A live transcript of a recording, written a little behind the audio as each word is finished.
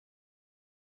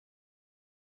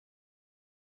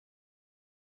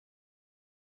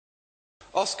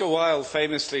Oscar Wilde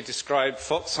famously described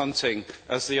fox hunting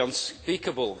as the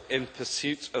unspeakable in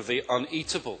pursuit of the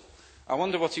uneatable. I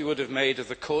wonder what he would have made of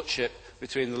the courtship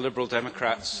between the Liberal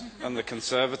Democrats and the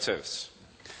Conservatives.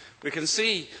 We can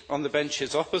see on the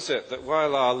benches opposite that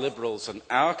while our Liberals and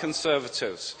our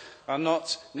Conservatives are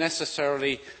not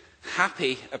necessarily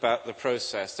happy about the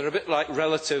process, they're a bit like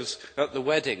relatives at the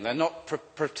wedding. They're not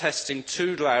protesting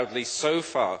too loudly so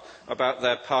far about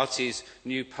their party's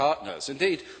new partners.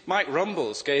 Indeed, Mike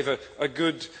Rumbles gave a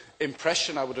good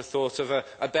impression, I would have thought, of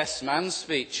a best man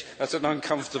speech at an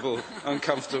uncomfortable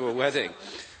wedding.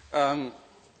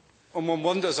 And one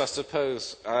wonders, I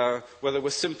suppose, whether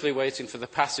we're simply waiting for the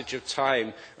passage of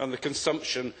time and the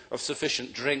consumption of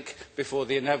sufficient drink before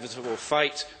the inevitable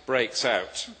fight breaks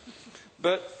out.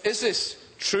 But is this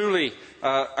truly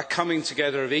a coming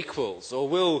together of equals, or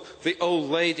will the old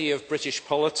lady of British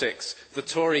politics, the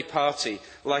Tory party,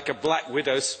 like a black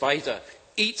widow spider,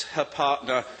 eat her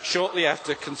partner shortly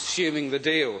after consuming the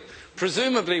deal,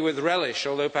 presumably with relish,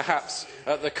 although perhaps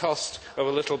at the cost of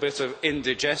a little bit of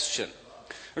indigestion?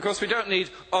 Of course, we don't need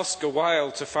Oscar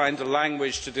Wilde to find the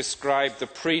language to describe the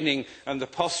preening and the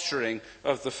posturing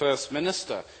of the First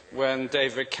Minister when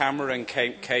David Cameron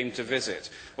came to visit,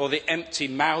 or the empty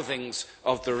mouthings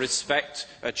of the Respect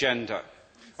agenda.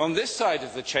 On this side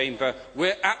of the chamber,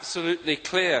 we're absolutely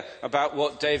clear about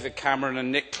what David Cameron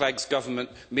and Nick Clegg's government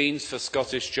means for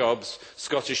Scottish jobs,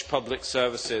 Scottish public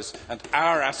services, and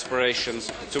our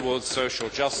aspirations towards social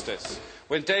justice.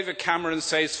 When David Cameron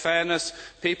says fairness,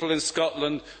 people in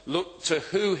Scotland look to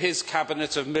who his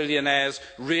cabinet of millionaires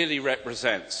really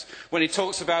represents. When he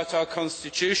talks about our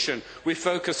constitution, we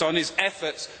focus on his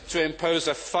efforts to impose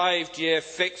a 5-year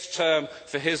fixed term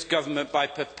for his government by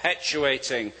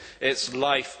perpetuating its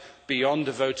life beyond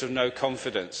a vote of no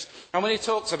confidence. And when he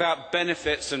talks about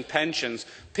benefits and pensions,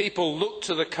 people look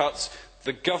to the cuts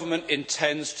the government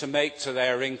intends to make to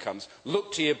their incomes.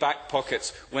 Look to your back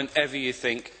pockets whenever you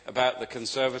think about the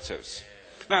Conservatives.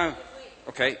 Now,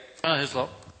 okay.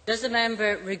 Does the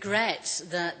member regret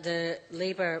that the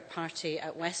Labour Party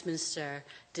at Westminster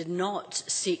did not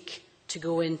seek to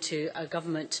go into a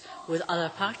government with other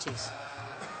parties?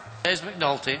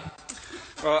 McNulty.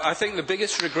 Well, I think the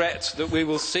biggest regret that we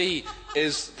will see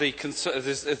is the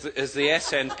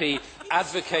SNP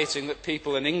advocating that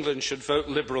people in England should vote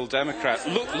Liberal Democrat.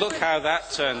 Look how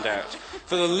that turned out.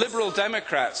 For the Liberal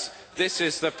Democrats, this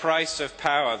is the price of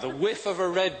power. The whiff of a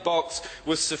red box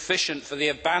was sufficient for the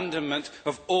abandonment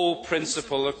of all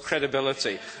principle of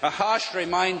credibility. A harsh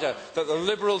reminder that the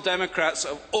Liberal Democrats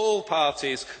of all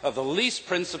parties are the least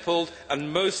principled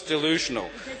and most delusional.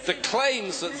 The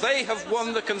claims that they have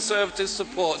won the Conservatives'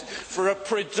 support for a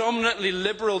predominantly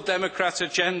Liberal Democrat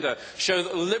agenda show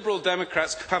that the Liberal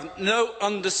Democrats have no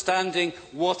understanding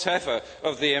whatever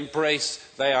of the embrace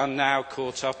they are now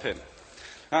caught up in.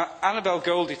 Annabel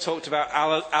Goldie talked about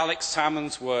Alex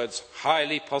Salmond's words,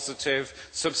 highly positive,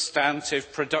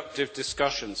 substantive, productive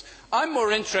discussions. I'm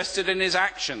more interested in his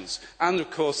actions, and of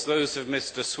course those of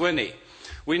Mr Swinney.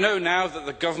 We know now that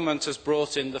the government has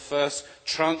brought in the first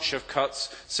tranche of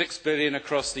cuts, £6 billion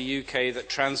across the UK, that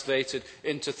translated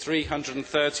into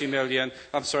 £330 million,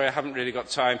 I'm sorry, I haven't really got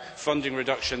time, funding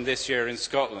reduction this year in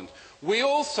Scotland. We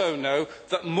also know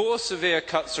that more severe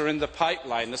cuts are in the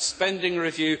pipeline, a spending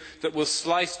review that will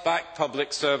slice back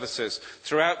public services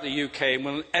throughout the UK and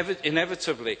will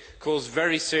inevitably cause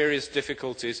very serious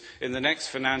difficulties in the next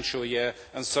financial year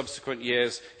and subsequent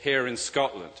years here in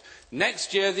Scotland.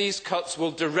 Next year, these cuts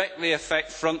will directly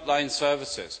affect frontline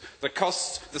services. The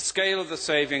costs, the scale of the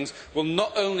savings will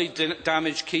not only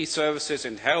damage key services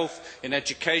in health, in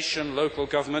education, local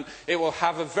government, it will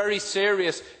have a very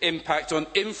serious impact on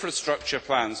infrastructure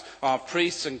plans, our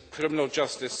police and criminal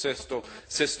justice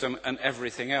system and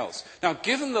everything else. Now,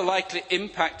 given the likely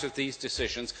impact of these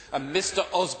decisions, and Mr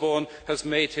Osborne has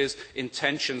made his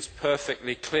intentions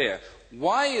perfectly clear,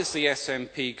 why is the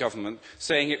SNP government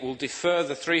saying it will defer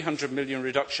the £300 million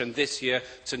reduction this year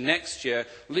to next year,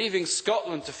 leaving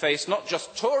Scotland to face not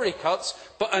just Tory cuts,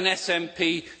 but an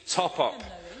SNP top-up?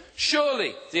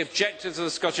 Surely the objectives of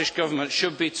the Scottish Government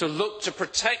should be to look to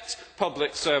protect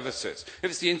public services.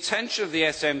 If it's the intention of the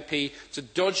SNP to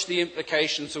dodge the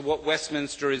implications of what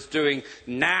Westminster is doing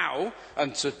now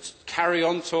and to carry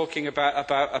on talking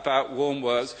about warm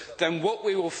words, then what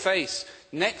we will face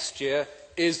next year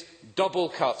is double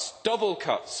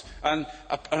cuts, and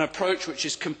an approach which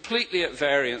is completely at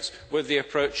variance with the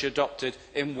approach adopted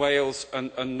in Wales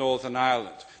and Northern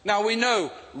Ireland. Now, we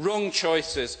know wrong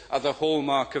choices are the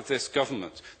hallmark of this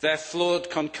government. Their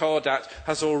flawed Concordat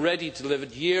has already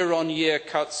delivered year-on-year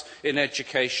cuts in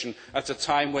education at a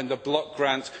time when the block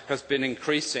grant has been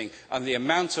increasing and the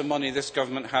amount of money this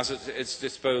government has at its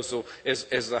disposal is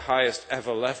the highest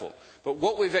ever level. But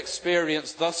what we've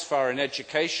experienced thus far in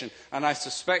education, and I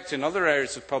suspect in other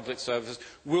areas of public services,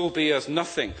 will be as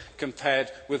nothing compared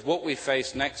with what we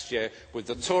face next year with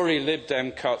the Tory Lib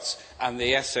Dem cuts and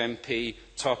the SNP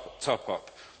top-up.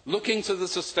 Looking to the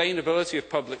sustainability of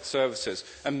public services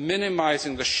and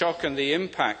minimising the shock and the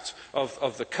impact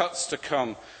of the cuts to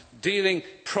come, dealing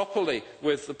properly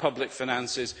with the public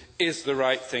finances is the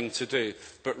right thing to do.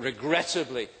 But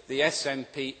regrettably, the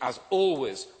SNP, as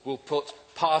always, will put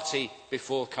party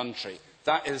before country.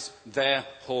 That is their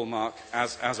hallmark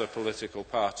as a political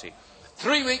party.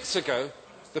 3 weeks ago,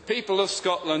 the people of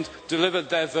Scotland delivered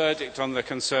their verdict on the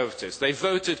Conservatives. They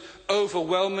voted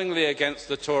overwhelmingly against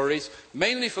the Tories,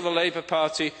 mainly for the Labour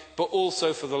Party, but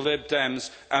also for the Lib Dems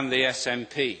and the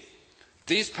SNP.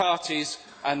 These parties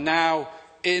are now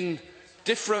in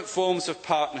different forms of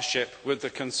partnership with the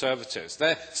Conservatives.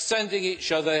 They're sending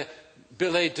each other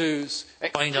billets doux,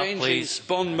 exchanging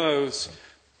bon mots.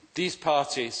 These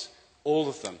parties, all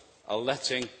of them, are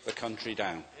letting the country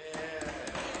down.